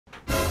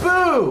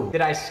Boo!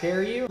 Did I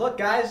scare you? Look,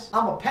 guys,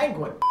 I'm a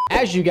penguin.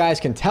 As you guys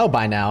can tell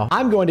by now,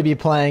 I'm going to be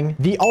playing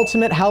the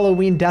ultimate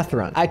Halloween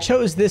Deathrun. I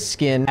chose this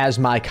skin as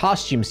my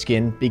costume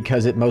skin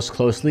because it most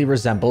closely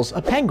resembles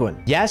a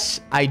penguin.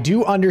 Yes, I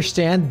do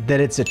understand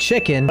that it's a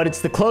chicken, but it's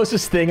the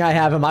closest thing I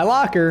have in my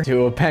locker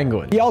to a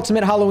penguin. The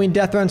ultimate Halloween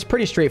Deathrun is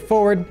pretty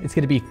straightforward. It's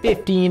going to be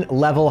 15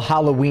 level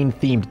Halloween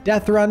themed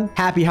Deathrun.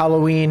 Happy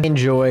Halloween.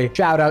 Enjoy.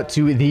 Shout out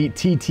to the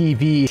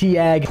TTV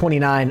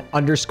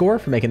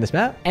TAG29_ for making this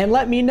map. And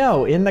let me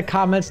know in the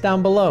comments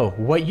down below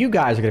what you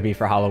guys are going to be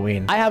for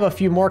Halloween. I have a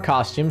few more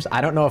costumes.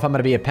 I don't know if I'm going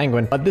to be a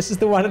penguin, but this is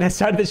the one that I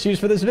decided to choose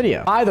for this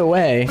video. By the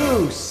way,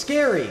 ooh,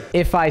 scary.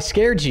 If I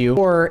scared you,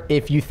 or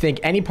if you think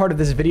any part of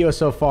this video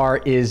so far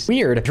is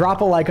weird,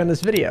 drop a like on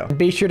this video.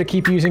 Be sure to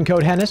keep using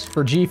code Henis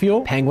for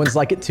GFuel. Penguins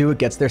like it too. It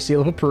gets their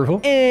seal of approval.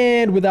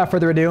 And without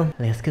further ado,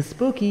 let's get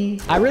spooky.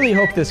 I really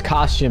hope this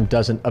costume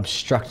doesn't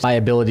obstruct my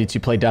ability to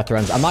play death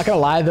runs. I'm not going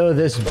to lie though,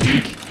 this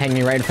beak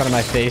hanging right in front of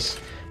my face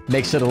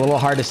makes it a little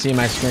hard to see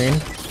my screen.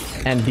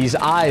 And these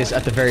eyes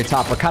at the very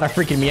top are kind of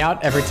freaking me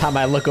out every time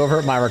I look over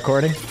at my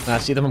recording. And I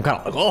see them, I'm kind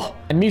of like, oh.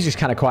 And music's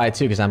kind of quiet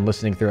too because I'm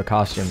listening through a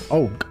costume.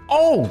 Oh,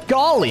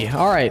 golly.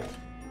 All right.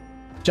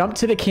 Jump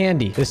to the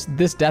candy.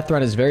 This death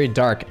run is very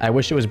dark. I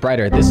wish it was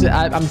brighter.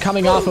 I'm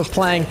coming off of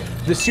playing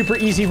the super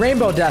easy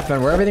rainbow death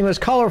run where everything was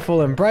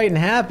colorful and bright and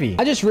happy.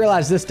 I just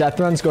realized this death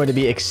run is going to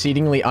be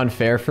exceedingly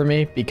unfair for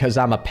me because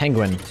I'm a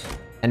penguin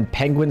and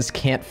penguins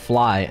can't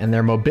fly and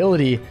their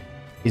mobility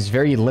is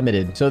very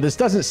limited. So this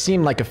doesn't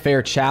seem like a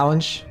fair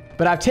challenge,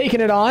 but I've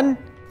taken it on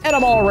and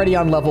I'm already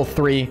on level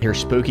 3. Here's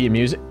spooky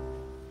music.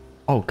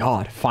 Oh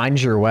God,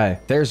 find your way.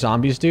 There's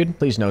zombies, dude.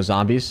 Please no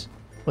zombies.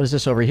 What is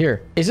this over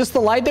here? Is this the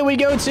light that we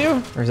go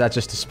to? Or is that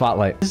just a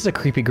spotlight? This is a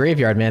creepy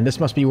graveyard, man.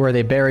 This must be where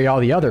they bury all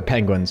the other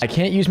penguins. I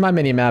can't use my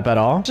mini map at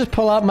all. Just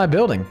pull out my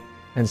building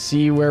and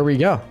see where we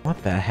go.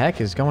 What the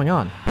heck is going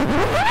on?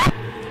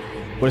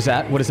 What is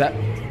that? What is that?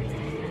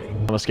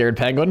 I'm a scared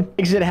penguin.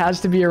 Exit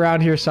has to be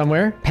around here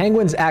somewhere.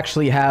 Penguins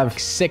actually have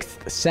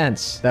 6th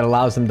sense that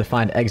allows them to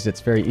find exits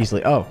very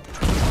easily. Oh.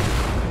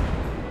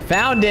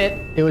 Found it.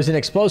 It was an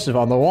explosive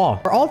on the wall.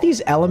 Are all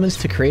these elements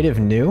to creative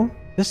new?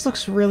 This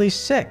looks really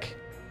sick.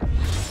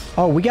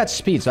 Oh, we got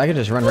speed, so I can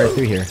just run right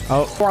through here.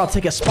 Oh, or I'll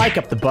take a spike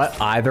up the butt.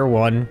 Either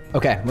one.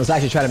 Okay, let's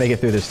actually try to make it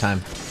through this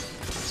time.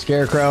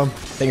 Scarecrow.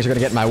 Things are going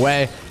to get in my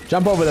way.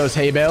 Jump over those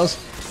hay bales.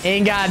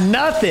 Ain't got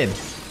nothing.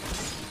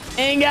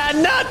 Ain't got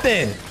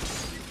nothing.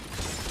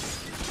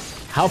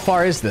 How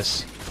far is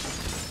this?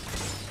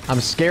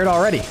 I'm scared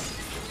already.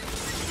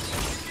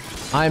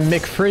 I'm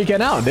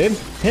McFreaking out, dude.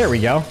 Here we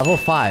go. Level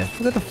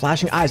 5. Look at the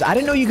flashing eyes. I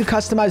didn't know you could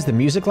customize the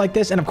music like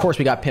this. And of course,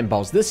 we got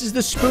pinballs. This is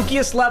the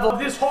spookiest level of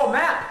this whole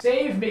map.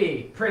 Save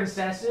me,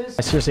 princesses.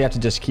 I seriously have to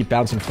just keep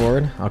bouncing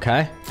forward.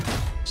 Okay.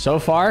 So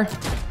far,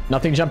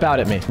 nothing jumped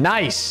out at me.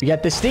 Nice. We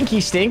got the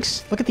stinky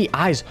stinks. Look at the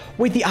eyes.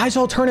 Wait, the eyes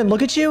all turn and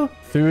look at you?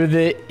 Through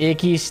the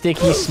icky,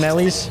 sticky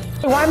smellies.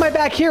 Why am I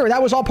back here?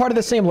 That was all part of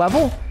the same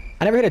level?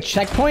 I never hit a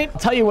checkpoint. I'll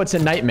tell you what's a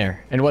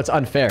nightmare and what's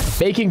unfair.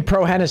 Making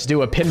ProHenis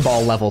do a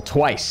pinball level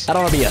twice. I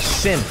don't want to be a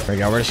sin. There we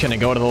go. We're just going to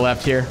go to the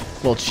left here.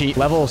 Little cheat.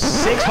 Level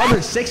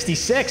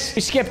 666.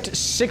 We skipped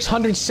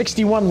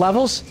 661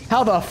 levels.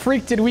 How the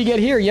freak did we get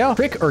here, yo?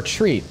 Trick or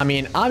treat? I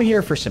mean, I'm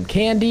here for some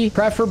candy,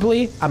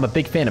 preferably. I'm a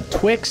big fan of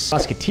Twix,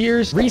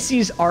 Musketeers.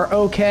 Reese's are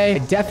okay. I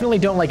definitely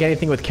don't like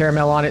anything with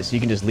caramel on it, so you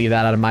can just leave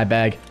that out of my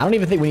bag. I don't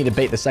even think we need to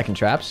bait the second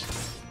traps.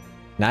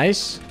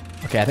 Nice.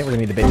 Okay, I think we're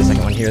gonna need to bait the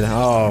second one here.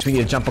 Oh, so we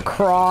need to jump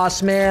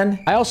across,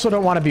 man. I also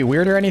don't want to be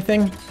weird or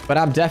anything, but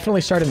I'm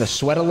definitely starting to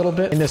sweat a little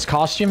bit in this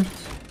costume.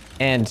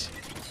 And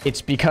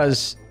it's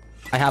because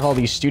I have all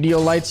these studio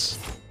lights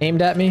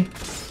aimed at me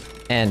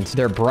and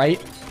they're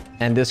bright.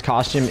 And this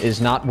costume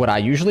is not what I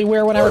usually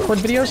wear when I record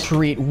videos.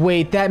 Treat.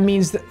 Wait, that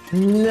means that...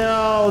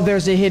 No,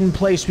 there's a hidden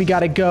place we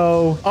gotta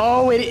go.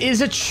 Oh, it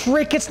is a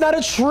trick. It's not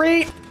a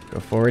treat. Go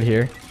forward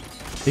here.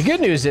 The good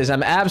news is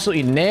I'm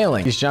absolutely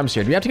nailing these jumps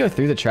here. Do we have to go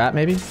through the trap,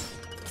 maybe?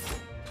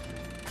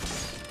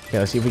 Okay,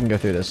 let's see if we can go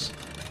through this.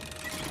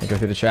 Can go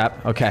through the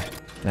trap. Okay.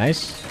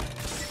 Nice.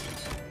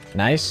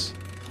 Nice.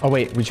 Oh,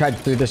 wait. We tried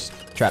through this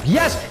trap.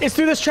 Yes! It's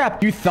through this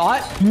trap! You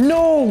thought?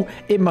 No!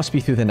 It must be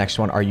through the next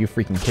one. Are you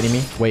freaking kidding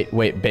me? Wait.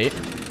 Bait.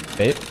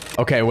 Bait.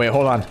 Okay, wait.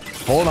 Hold on.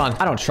 Hold on.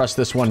 I don't trust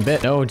this one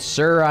bit. No,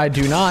 sir, I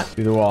do not.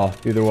 Through the wall.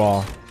 Through the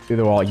wall. Through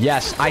the wall.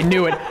 Yes, I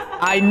knew it.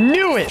 I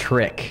knew it.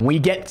 Trick. We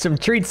get some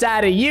treats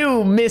out of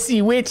you,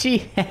 Missy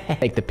Witchy.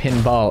 Take the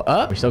pinball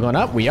up. We're still going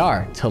up. We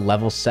are to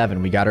level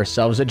 7. We got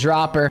ourselves a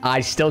dropper.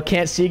 I still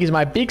can't see because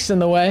my beak's in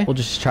the way. We'll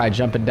just try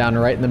jumping down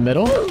right in the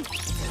middle.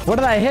 What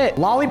did I hit?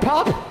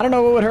 Lollipop? I don't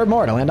know what would hurt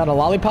more, to land on a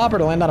lollipop or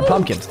to land on a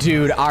pumpkin.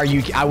 Dude, what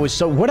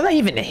did I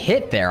even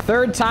hit there?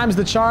 3rd time's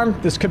the charm.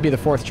 This could be the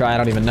 4th try. I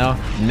don't even know.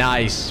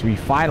 Nice. We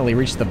finally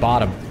reached the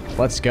bottom.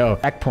 Let's go.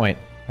 Checkpoint.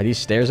 Are these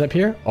stairs up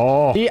here?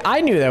 Oh, see, I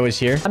knew that was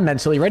here. I'm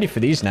mentally ready for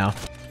these now.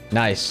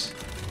 Nice.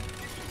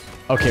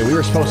 Okay, we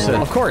were supposed to...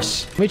 Of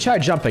course. Let me try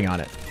jumping on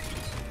it.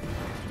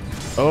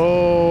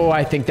 Oh,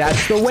 I think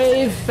that's the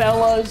wave,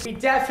 fellas. We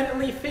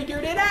definitely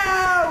figured it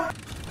out.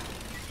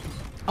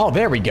 Oh,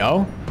 there we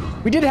go.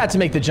 We did have to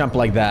make the jump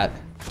like that.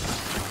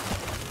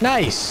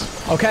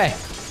 Nice. Okay.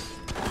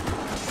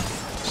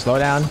 Slow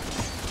down.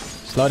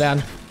 Slow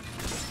down.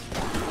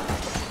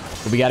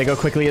 We gotta go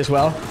quickly as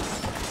well.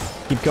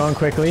 Keep going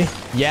quickly.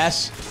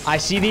 Yes. I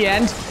see the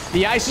end.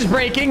 The ice is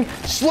breaking.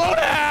 Slow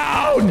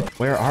down!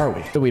 Where are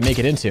we? What did we make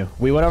it into?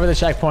 We went over the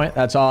checkpoint.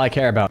 That's all I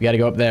care about. We gotta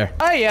go up there.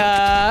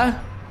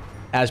 Hiya!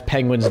 As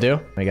penguins do.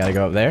 We gotta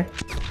go up there.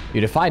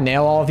 Dude, if I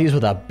nail all of these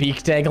with a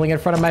beak dangling in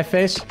front of my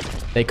face,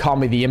 they call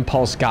me the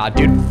impulse god,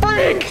 dude.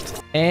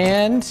 Freaked!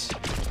 And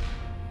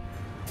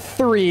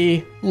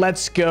 3.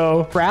 Let's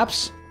go.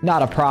 Traps?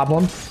 Not a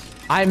problem.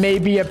 I may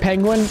be a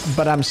penguin,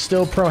 but I'm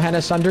still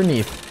ProHenis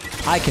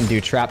underneath. I can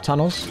do trap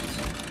tunnels.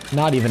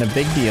 Not even a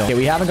big deal. Okay,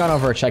 we haven't gone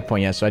over a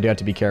checkpoint yet, so I do have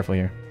to be careful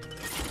here.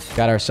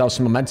 Got ourselves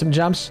some momentum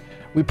jumps.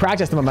 We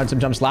practiced the momentum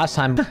jumps last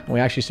time. We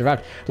actually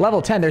survived.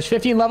 Level 10. There's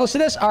 15 levels to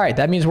this? All right,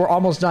 that means we're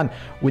almost done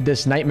with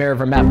this nightmare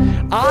of a map.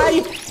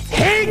 I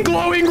hate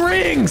glowing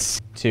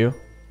rings! 2,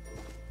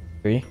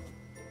 3,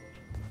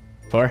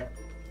 4,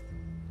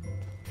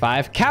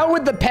 5. Count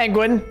with the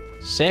penguin.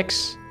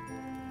 6,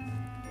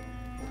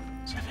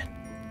 7.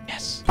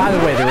 Yes. By the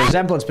way, the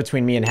resemblance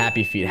between me and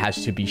Happy Feet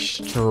has to be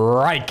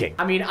striking.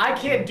 I mean, I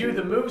can't do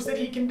the moves that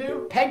he can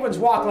do. Penguins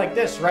walk like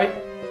this, right?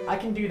 I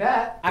can do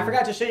that. I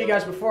forgot to show you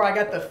guys before. I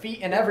got the feet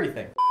and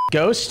everything.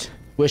 Ghost,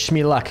 wish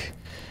me luck.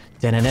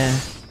 Da-na-na.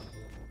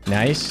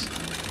 Nice.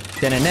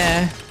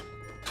 Da-na-na.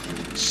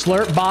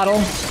 Slurp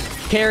bottle.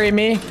 Carry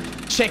me.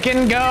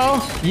 Chicken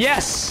go.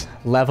 Yes.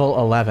 Level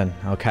 11.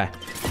 Okay.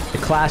 The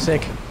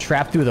classic.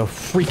 Trap through the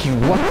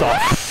freaking... What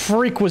the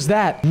freak was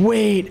that?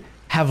 Wait.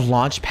 Have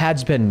launch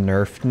pads been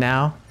nerfed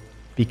now?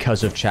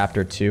 Because of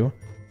chapter 2?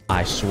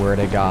 I swear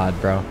to God,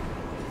 bro.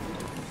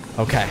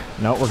 Okay.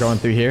 No, we're going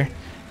through here.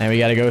 And we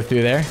gotta go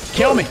through there.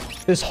 Kill me!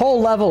 This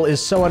whole level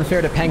is so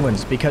unfair to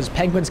penguins because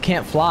penguins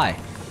can't fly.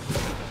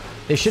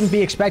 They shouldn't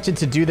be expected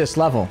to do this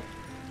level.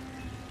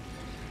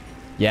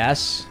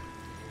 Yes.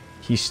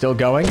 He's still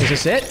going. Is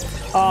this it?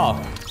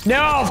 Oh.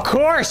 No, of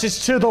course!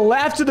 It's to the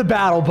left of the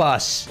battle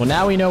bus. Well,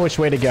 now we know which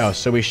way to go,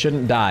 so we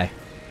shouldn't die.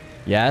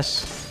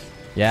 Yes.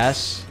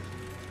 Yes.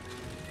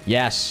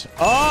 Yes.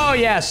 Oh,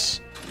 yes!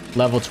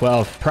 Level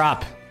 12.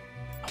 Prop.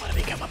 I want to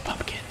become a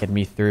pumpkin. Get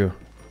me through.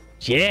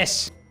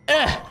 Yes!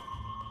 Ugh.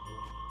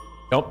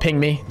 Don't ping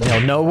me. They'll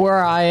know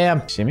where I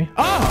am. See me?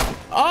 Oh!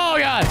 Oh,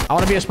 God! I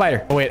want to be a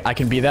spider. Oh, wait. I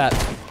can be that.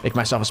 Make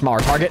myself a smaller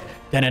target.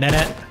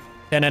 Da-na-na-na.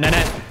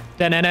 Da-na-na-na.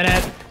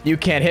 Da-na-na-na. You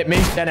can't hit me.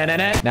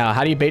 Da-na-na-na. Now,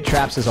 how do you bait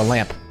traps as a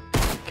lamp?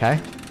 Okay.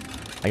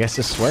 I guess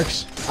this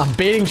works. I'm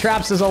baiting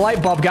traps as a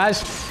light bulb,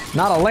 guys.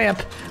 Not a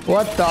lamp.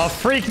 What the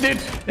freak, dude?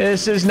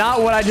 This is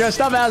not what I dressed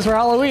up as for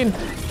Halloween.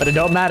 But it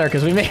don't matter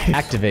because we made it.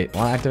 Activate.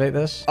 Want to activate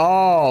this?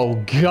 Oh,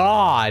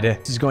 God.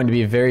 This is going to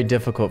be very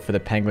difficult for the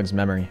penguin's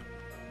memory.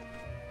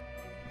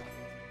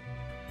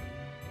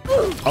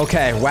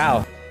 Okay,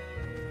 wow.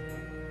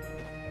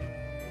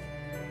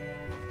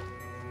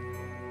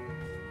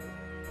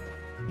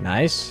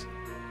 Nice.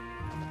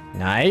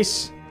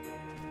 Nice.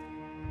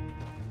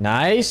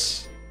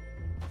 Nice.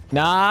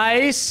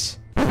 Nice.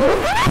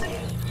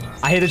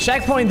 I hit the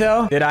checkpoint,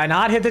 though. Did I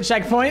not hit the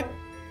checkpoint?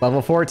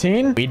 Level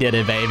 14. We did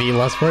it, baby.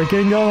 Let's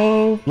freaking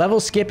go. Level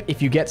skip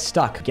if you get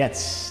stuck. Get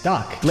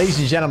stuck. Ladies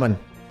and gentlemen,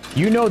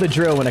 you know the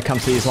drill when it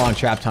comes to these long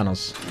trap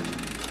tunnels.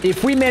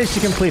 If we manage to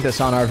complete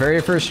this on our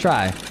very first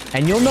try,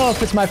 and you'll know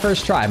if it's my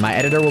first try, my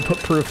editor will put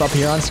proof up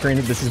here on screen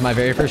that this is my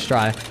very first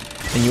try,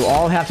 and you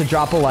all have to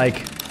drop a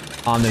like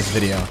on this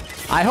video.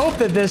 I hope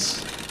that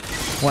this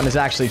one is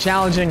actually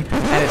challenging,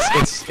 and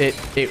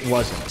it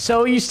wasn't.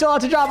 So you still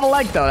have to drop a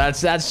like, though.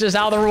 That's just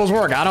how the rules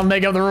work. I don't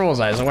make up the rules,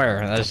 I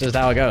swear. That's just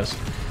how it goes.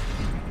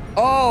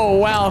 Oh,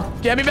 well.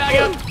 Get me back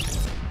up.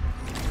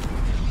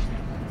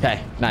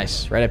 Okay,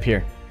 nice. Right up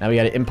here. Now we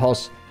got an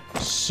impulse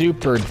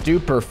super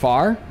duper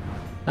far.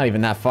 Not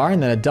even that far.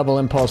 And then a double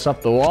impulse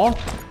up the wall.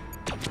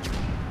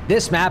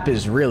 This map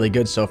is really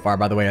good so far,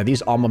 by the way. Are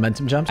these all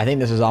momentum jumps? I think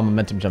this is all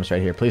momentum jumps right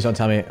here. Please don't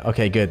tell me.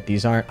 Okay, good.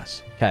 These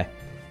aren't. Okay.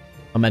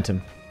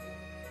 Momentum.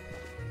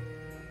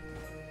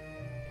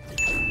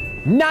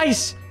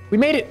 Nice! We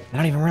made it. I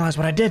don't even realize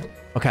what I did.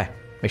 Okay.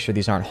 Make sure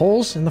these aren't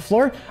holes in the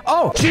floor.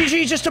 Oh,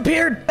 GG just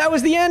appeared. That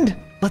was the end.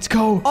 Let's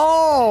go.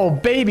 Oh,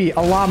 baby. A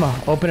llama.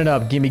 Open it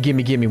up. Gimme,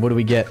 gimme, gimme. What do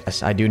we get?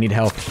 Yes, I do need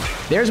help.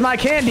 There's my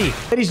candy.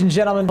 Ladies and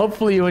gentlemen,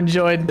 hopefully you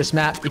enjoyed this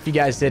map. If you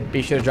guys did,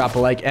 be sure to drop a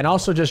like. And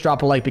also just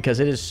drop a like because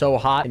it is so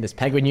hot in this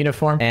penguin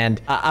uniform. And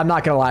I'm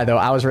not going to lie, though.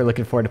 I was really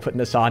looking forward to putting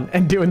this on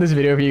and doing this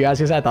video for you guys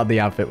because I thought the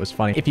outfit was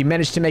funny. If you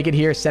managed to make it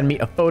here, send me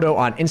a photo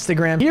on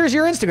Instagram. Here's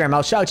your Instagram.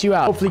 I'll shout you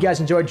out. Hopefully you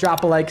guys enjoyed.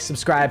 Drop a like,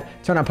 subscribe,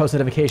 turn on post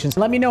notifications.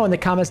 Let me know in the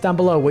comments down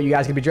below what you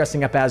guys could be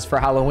dressing up as for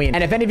Halloween.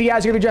 And if any of you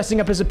guys are going to be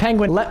dressing up as a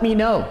penguin, let me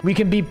know. We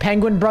can be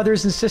penguin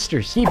brothers and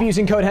sisters. Keep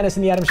using code Henis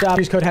in the item shop.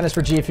 Use code Henis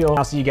for GFuel.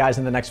 I'll see you guys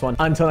in the next one.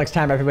 Until next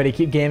time, everybody,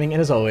 keep gaming. And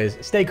as always,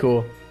 stay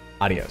cool.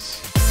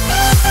 Adios.